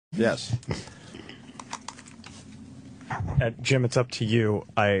Yes. Jim, it's up to you.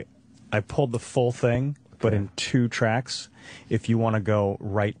 I pulled the full thing, but in 2 tracks. If you want to go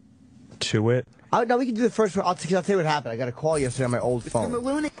right to it. No, we can do the first one. I'll tell you what happened. I got a call yesterday on my old phone.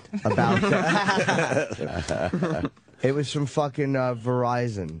 About it was from fucking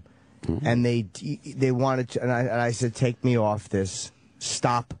Verizon. And they wanted to, and I said, take me off this.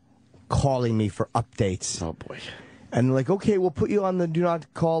 Stop calling me for updates. Oh, boy. And they're like, okay, we'll put you on the do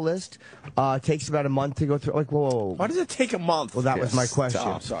not call list. It takes about a month to go through. Like, whoa. Why does it take a month? Well, that was my question.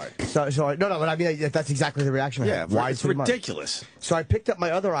 Oh, sorry. So no, but I mean, that's exactly the reaction I had. Why it's ridiculous. So I picked up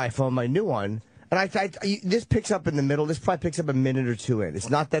my other iPhone, my new one, and this picks up in the middle. This probably picks up a minute or 2 in. It's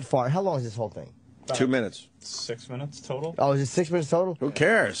not that far. How long is this whole thing? 2 minutes. 6 minutes total. Oh, is it 6 minutes total? Who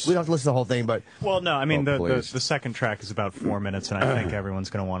cares? We don't have to listen to the whole thing, but... Well, no, I mean, the second track is about 4 minutes, and I think everyone's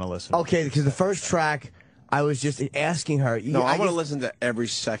going to want to listen. Okay, because the first track, I was just asking her... No, I want to listen to every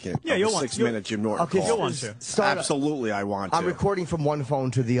second of the 6 minute Jim Norton call. You'll want to. Absolutely, I want to. I'm recording from one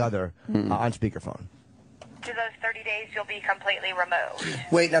phone to the other on speakerphone. To those 30 days, you'll be completely removed.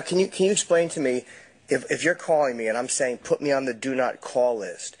 Wait, now, can you explain to me, if you're calling me and I'm saying put me on the do not call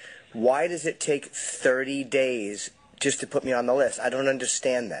list... Why does it take 30 days just to put me on the list? I don't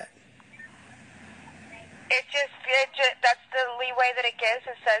understand that. It just that's the leeway that it gives.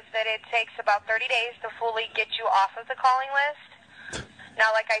 It says that it takes about 30 days to fully get you off of the calling list.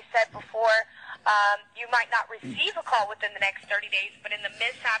 Now, like I said before, you might not receive a call within the next 30 days, but in the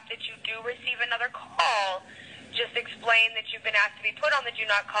mishap that you do receive another call, just explain that you've been asked to be put on the do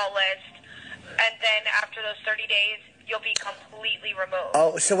not call list, and then after those 30 days, you'll be completely removed.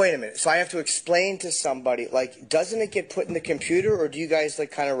 Oh, so wait a minute. So I have to explain to somebody, like, doesn't it get put in the computer, or do you guys,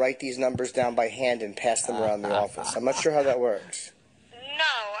 like, kind of write these numbers down by hand and pass them around the office? I'm not sure how that works.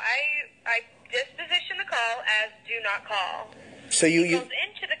 No, I disposition the call as do not call. So it goes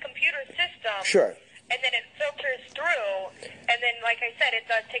into the computer system. Sure. And then it filters through, and then, like I said, it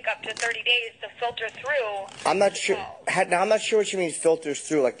does take up to 30 days to filter through. I'm not sure. Now, I'm not sure what you mean filters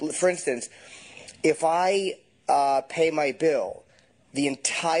through. Like, for instance, if I pay my bill, the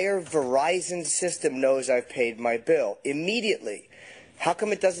entire Verizon system knows I've paid my bill immediately. How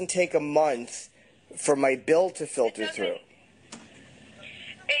come it doesn't take a month for my bill to filter through?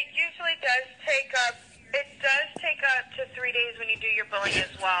 It usually does take up. It does take up to 3 days when you do your billing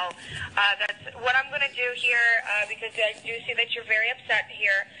as well. That's what I'm going to do here, because I do see that you're very upset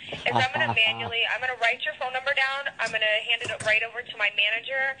here, is I'm going to write your phone number down, I'm going to hand it right over to my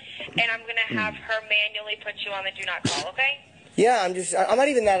manager, and I'm going to have her manually put you on the do not call, okay? Yeah, I'm not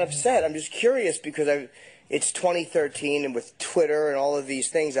even that upset. I'm just curious because it's 2013, and with Twitter and all of these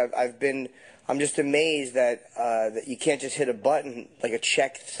things, I'm just amazed that you can't just hit a button, like a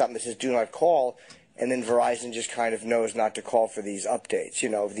check, something that says do not call, and then Verizon just kind of knows not to call for these updates,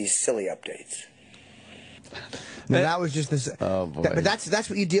 these silly updates. No, that was just this. Oh, boy. But that's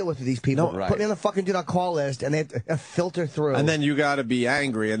what you deal with these people. No, right. Put me on the fucking do not call list, and they have to filter through. And then you got to be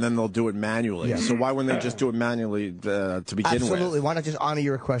angry, and then they'll do it manually. Yeah. So why wouldn't they just do it manually to begin with? Absolutely. Why not just honor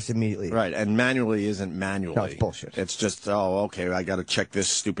your request immediately? Right. And manually isn't manually. No, it's bullshit. It's just, okay, I got to check this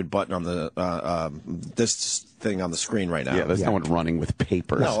stupid button on the this thing on the screen right now. Yeah, there's no one running with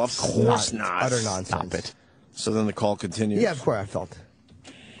papers. No, of course not. Utter nonsense. Stop it. So then the call continues. Yeah, of course I felt.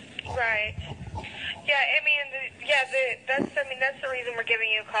 Right. Yeah, that's the reason we're giving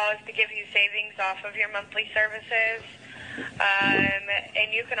you a call, is to give you savings off of your monthly services.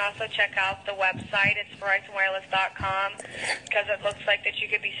 And you can also check out the website. It's VerizonWireless.com, because it looks like that you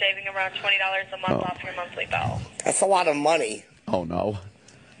could be saving around $20 a month off your monthly bill. That's a lot of money. Oh, no.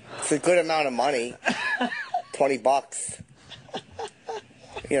 It's a good amount of money. $20.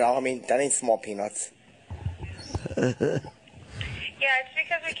 That ain't small peanuts. Yeah, it's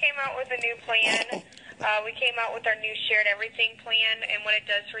because we came out with a new plan. We came out with our new shared everything plan, and what it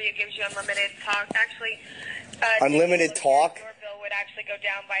does for you, it gives you unlimited talk. Actually, unlimited talk? Your bill would actually go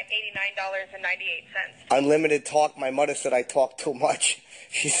down by $89.98. Unlimited talk? My mother said I talk too much.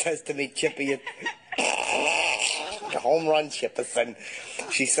 She says to me, Chippy, home run, Chipperson.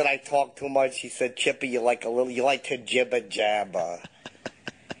 She said I talk too much. She said, Chippy, you like to jibber jabber.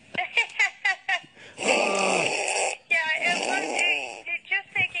 Just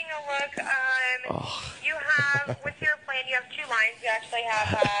taking a look, you have, with your plan, you have 2 lines. You actually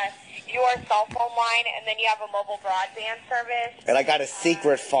have your cell phone line, and then you have a mobile broadband service. And I got a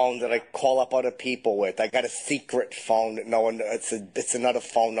secret phone that I call up other people with. I got a secret phone that it's another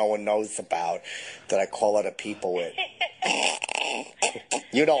phone no one knows about that I call other people with.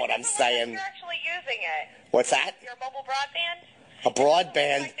 You know what I'm saying. You're actually using it. What's that? Your mobile broadband? A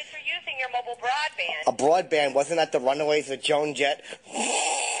broadband? Like that you're using your mobile broadband. A broadband? Wasn't that the Runaways with Joan Jett?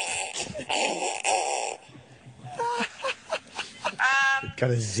 Got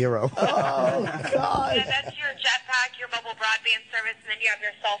a 0. Oh, God. Yeah, that's your jetpack, your mobile broadband service, and then you have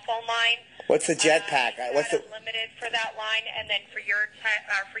your cell phone line. What's the jetpack? What's the Limited for that line, and then for your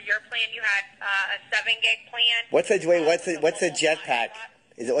plan, you had a 7 gig plan. What's a jetpack?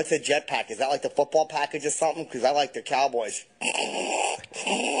 What's a jetpack? Is that like the football package or something? Because I like the Cowboys.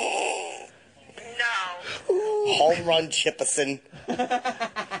 No. Home run, Chipperson.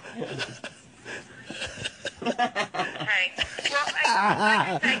 Okay. Well, like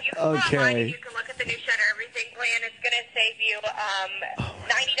I said, you can go online and you can look at the new Shutter Everything plan. It's going to save you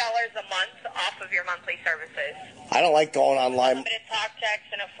 $90 a month off of your monthly services. I don't like going online. Limited talk,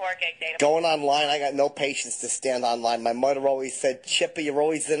 text, and a 4 gig data. Going online, I got no patience to stand online. My mother always said, Chipper, you're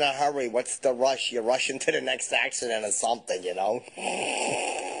always in a hurry. What's the rush? You're rushing to the next accident or something, you know?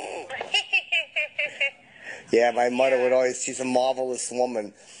 Yeah, my mother would always, she's a marvelous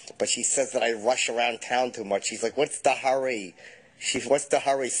woman, but she says that I rush around town too much. She's like, what's the hurry? What's the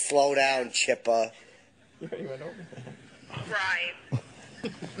hurry? Slow down, Chipper. Right.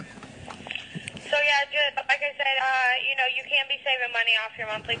 So yeah, just, like I said, you can be saving money off your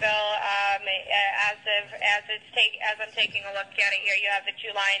monthly bill. As I'm taking a look at it here, you have the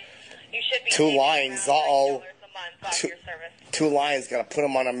 2 lines. You should be 2 lines. Uh-oh. $90 a month off your service. 2 lines. Gotta put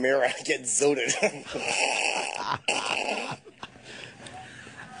them on a mirror and get zooted.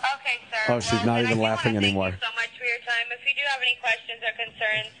 Okay, sir. Oh, she's not even laughing anymore. Thank you so much for your time. If you do have any questions or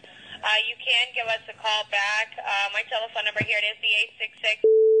concerns, you can give us a call back. My telephone number here is the 866.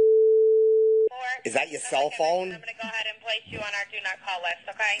 Is that your cell phone? I'm going to go ahead and place you on our do not call list,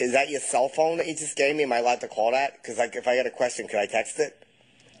 okay? Is that your cell phone that you just gave me? Am I allowed to call that? Because if I got a question, could I text it?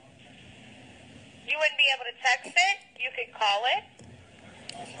 You wouldn't be able to text it. You could call it.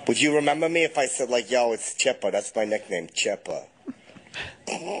 Would you remember me if I said, like, yo, it's Chipper? That's my nickname, Chipper.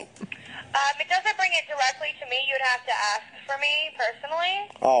 It doesn't bring it directly to me. You'd have to ask for me personally.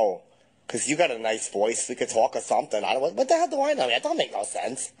 Oh, because you got a nice voice. We could talk or something. What the hell do I know? That don't make no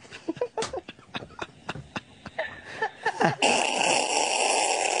sense.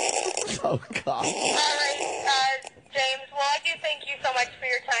 Oh, God. All right, James. Well, I do thank you so much for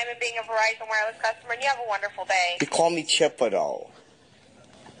your time and being a Verizon Wireless customer, and you have a wonderful day. You call me Chipper, though.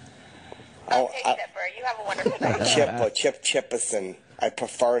 Okay, Chipper. You have a wonderful day. Chipperson. I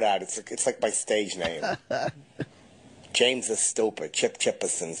prefer that. It's like my stage name. James is stupid.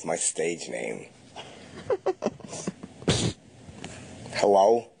 Chipperson's my stage name.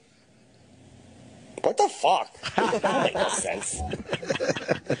 Hello? What the fuck? That don't make no sense.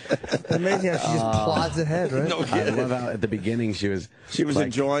 Amazing how she just plods ahead, right? No I kidding. love how at the beginning she was like,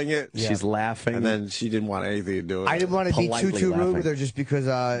 enjoying it. She's laughing. And then she didn't want anything to do with it. I didn't want to be Politely too rude laughing. with her just because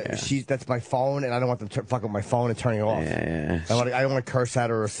that's my phone, and I don't want them to fuck with my phone and turning it off. Yeah. I don't want to curse at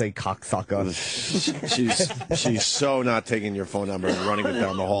her or say cocksucker. She's so not taking your phone number and running it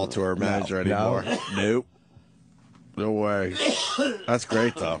down the hall to her manager anymore. Nope. No way. That's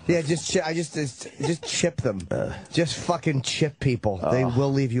great though. Yeah, just chip them. Just fucking chip people. They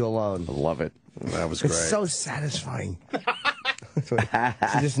will leave you alone. I love it. That was great. It's so satisfying. She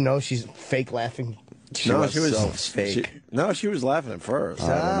just knows she's fake laughing. She was so fake. She was laughing at first.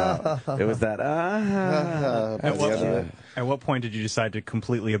 I don't know. It was that. At what point did you decide to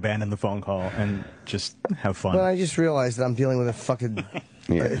completely abandon the phone call and just have fun? Well, I just realized that I'm dealing with a fucking,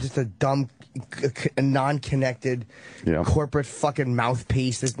 just a dumb, non-connected corporate fucking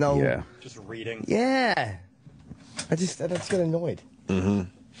mouthpiece. There's no. Just reading. Yeah. I just get annoyed. Mm-hmm.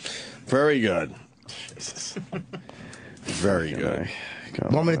 Very good. Jesus. Very good.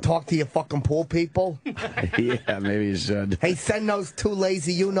 Want me to talk to you fucking pool people? Yeah, maybe you should. Hey, send those 2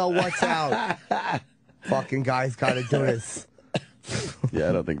 lazy you know what's out. Fucking guys got to do this. Yeah,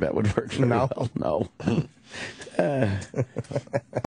 I don't think that would work very well. No.